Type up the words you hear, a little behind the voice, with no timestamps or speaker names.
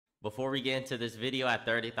Before we get into this video, at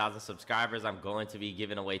 30,000 subscribers, I'm going to be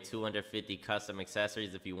giving away 250 custom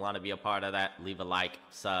accessories. If you want to be a part of that, leave a like,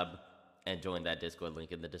 sub, and join that Discord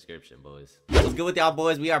link in the description, boys. What's good with y'all,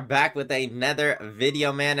 boys? We are back with another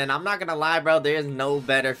video, man. And I'm not gonna lie, bro, there's no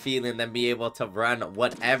better feeling than be able to run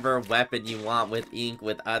whatever weapon you want with ink,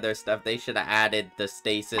 with other stuff. They should have added the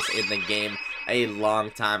stasis in the game a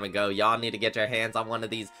long time ago. Y'all need to get your hands on one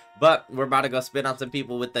of these. But we're about to go spin on some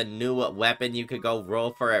people with the new weapon. You could go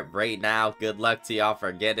roll for it right now. Good luck to y'all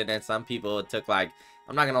for getting it. Some people, it took like,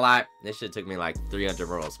 I'm not gonna lie, this shit took me like 300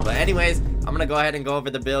 rolls. But anyways, I'm gonna go ahead and go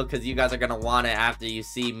over the build because you guys are gonna want it after you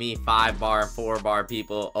see me 5-bar and 4-bar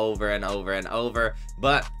people over and over and over.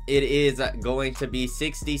 But it is going to be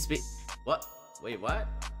 60 speed. What? Wait, what?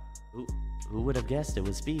 Who would have guessed it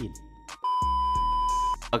was speed?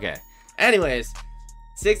 Okay. Anyways,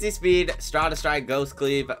 60 speed, Strata Strike, Ghost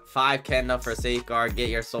Cleave, 5 Kendo for Safeguard,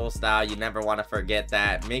 get your soul style. You never want to forget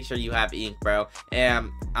that. Make sure you have ink, bro.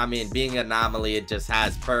 And I mean, being Anomaly, it just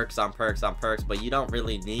has perks on perks on perks, but you don't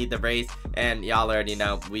really need the race. And y'all already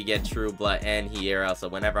know we get True Blood and Hero, so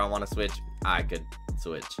whenever I want to switch, I could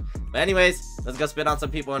switch. But anyways, let's go spit on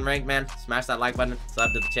some people in rank, man. Smash that like button,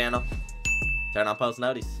 sub to the channel, turn on post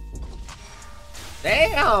notice.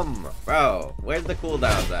 Damn, bro, where's the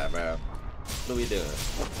cooldowns at, bro? What are we doing?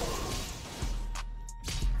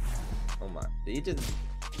 Oh my, did you just,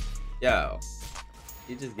 yo,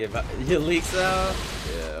 you just give up, you leak so?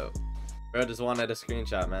 Yeah, bro just wanted a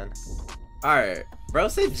screenshot, man. All right, bro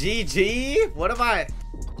said GG. What am I?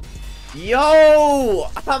 Yo,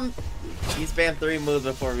 he spammed 3 moves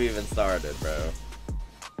before we even started, bro.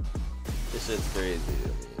 This shit's crazy.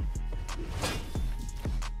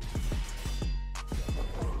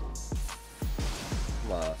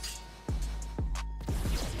 Come on.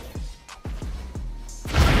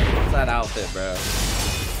 That outfit, bro.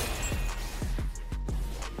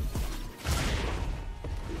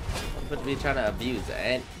 But we trying to abuse it,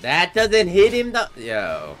 and that doesn't hit him though.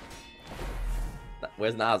 Yo,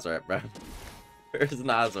 where's Nazareth, bro? Where's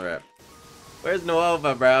Nazareth? Where's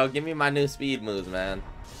Nova, bro? Give me my new speed moves, man.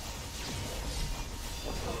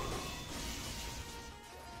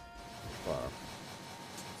 Wow.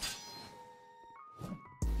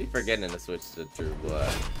 Be forgetting to switch to True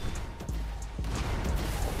Blood.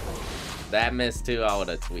 That missed too, I would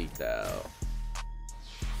have tweaked out.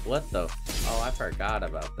 What the? Oh, I forgot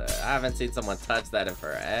about that. I haven't seen someone touch that in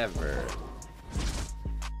forever.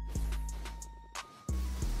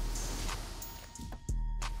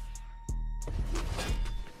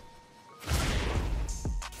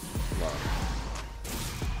 Come on.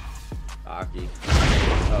 Hockey.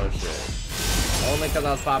 Oh shit. Only because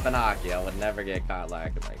I was popping hockey, I would never get caught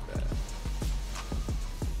lacking like that.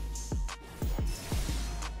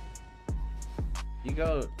 You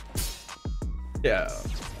go, yeah,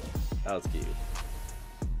 that was cute.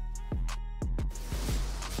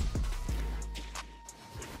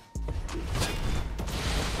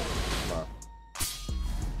 Come on.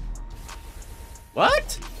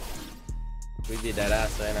 What? We did that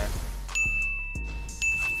ass right now.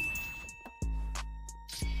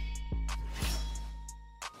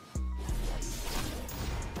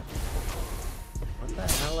 What the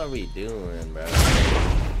hell are we doing, bro?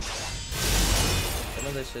 Some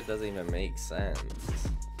of this shit doesn't even make sense.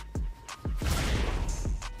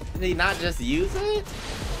 Did he not just use it?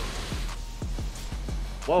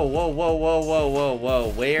 Whoa, whoa, whoa, whoa, whoa, whoa, whoa.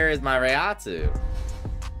 Where is my Rayatsu?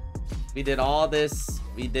 We did all this.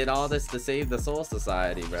 We did all this to save the Soul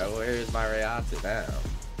Society, bro. Where is my Rayatsu now?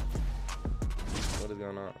 What is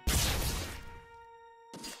going on?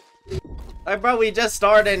 Like, bro, we just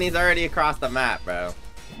started and he's already across the map, bro.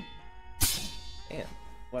 Damn,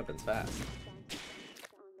 weapon's fast.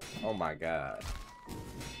 Oh my god.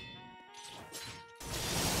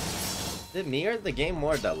 Is it me or is the game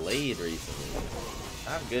more delayed recently?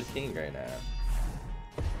 I have good ping right now.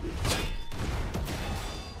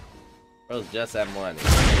 Bro's just M1. What's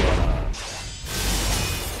going on?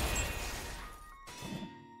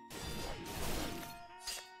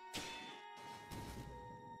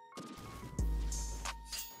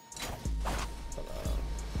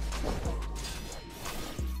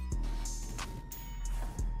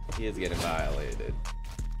 He is getting violated.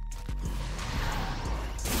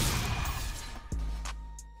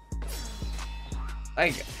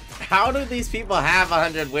 Like, how do these people have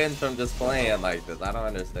 100 wins from just playing like this? I don't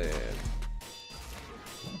understand.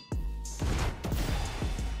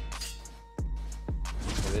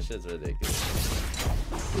 This shit's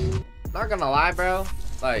ridiculous. Not gonna lie, bro.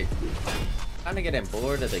 Like, kind of getting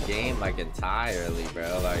bored of the game, like, entirely,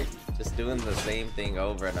 bro. Like, just doing the same thing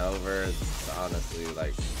over and over is honestly,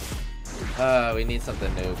 like, We need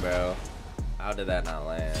something new, bro. How did that not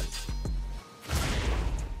land?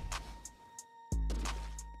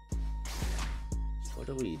 What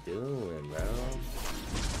are we doing, bro?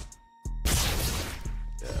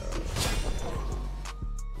 Yo.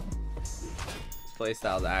 This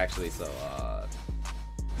playstyle is actually so odd.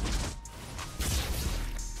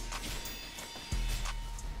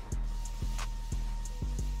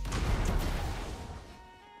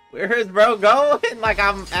 Where is bro going? Like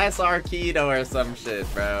I'm SR Keto or some shit,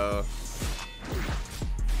 bro.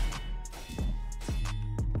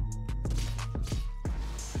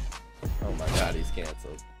 Oh my god, he's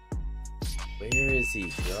canceled. Where is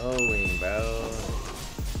he going, bro?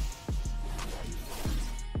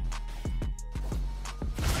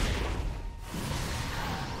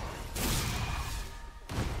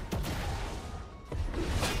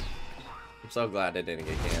 I'm so glad it didn't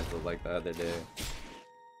get canceled like the other day.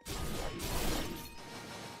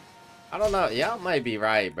 I don't know, y'all might be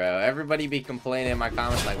right, bro. Everybody be complaining in my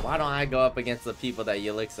comments like, why don't I go up against the people that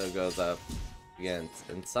Elixir goes up against?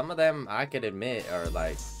 And some of them I could admit are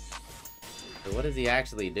like, what is he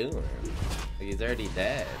actually doing? Like, he's already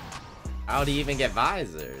dead. How'd he even get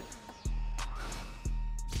visored?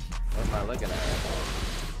 What am I looking at right now?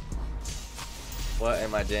 What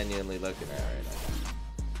am I genuinely looking at right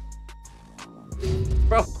now?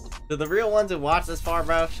 Bro, to the real ones who watch this far,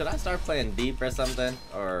 bro, should I start playing deep or something?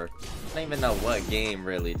 Or I don't even know what game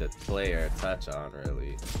really to play or touch on,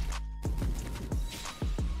 really.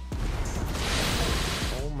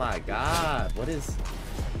 Oh my god, what is...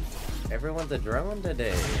 Everyone's a drone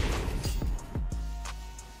today.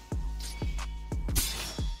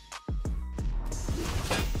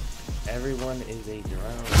 Everyone is a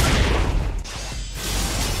drone.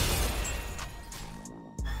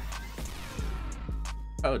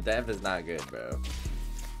 Oh, dev is not good, bro.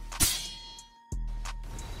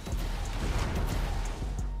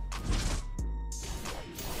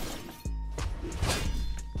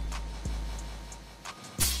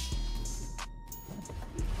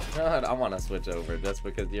 God, I want to switch over just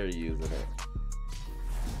because you're using it.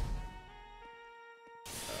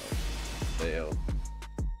 Oh, fail.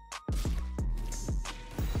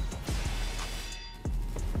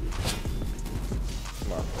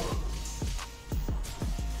 Come on.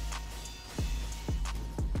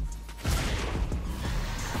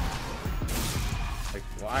 Like,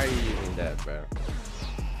 why are you using that, bro?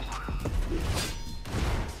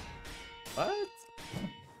 What?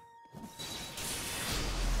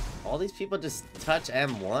 All these people just touch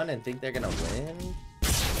M1 and think they're gonna win?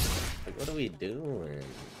 Like, what are we doing?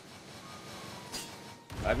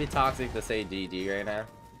 I'd be toxic to say GG right now.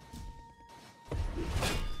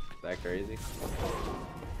 Is that crazy?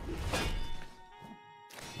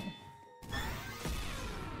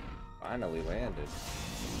 Finally landed.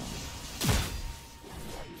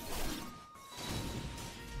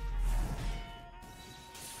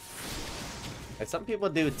 Like, some people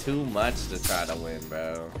do too much to try to win,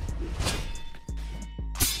 bro.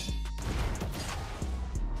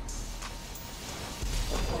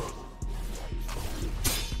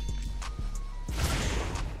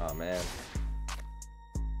 Oh man.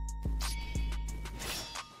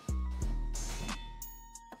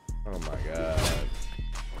 Oh my god.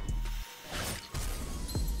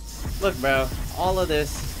 Look, bro, all of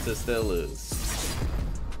this to still lose.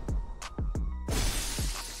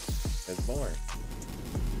 It's boring.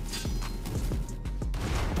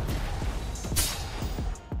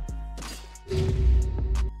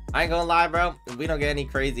 I ain't gonna lie, bro. If we don't get any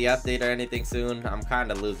crazy update or anything soon, I'm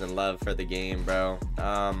kind of losing love for the game, bro.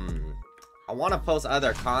 I want to post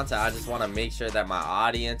other content. I just want to make sure that my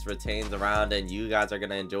audience retains around and you guys are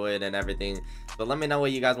gonna enjoy it and everything. So let me know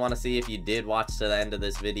what you guys want to see if you did watch to the end of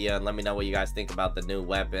this video, and let me know what you guys think about the new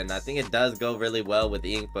weapon. I think it does go really well with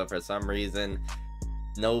ink, but for some reason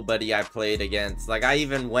nobody I played against, like I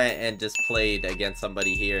even went and just played against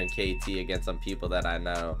somebody here in KT against some people that I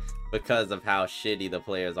know, because of how shitty the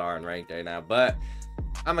players are in ranked right now. But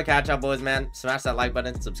I'm gonna catch y'all boys, man. Smash that like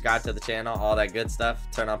button, subscribe to the channel, all that good stuff.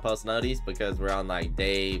 Turn on post notices because we're on like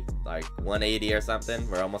day like 180 or something.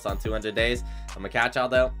 We're almost on 200 days. I'm gonna catch y'all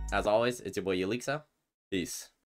though. As always, it's your boy Elixir. Peace.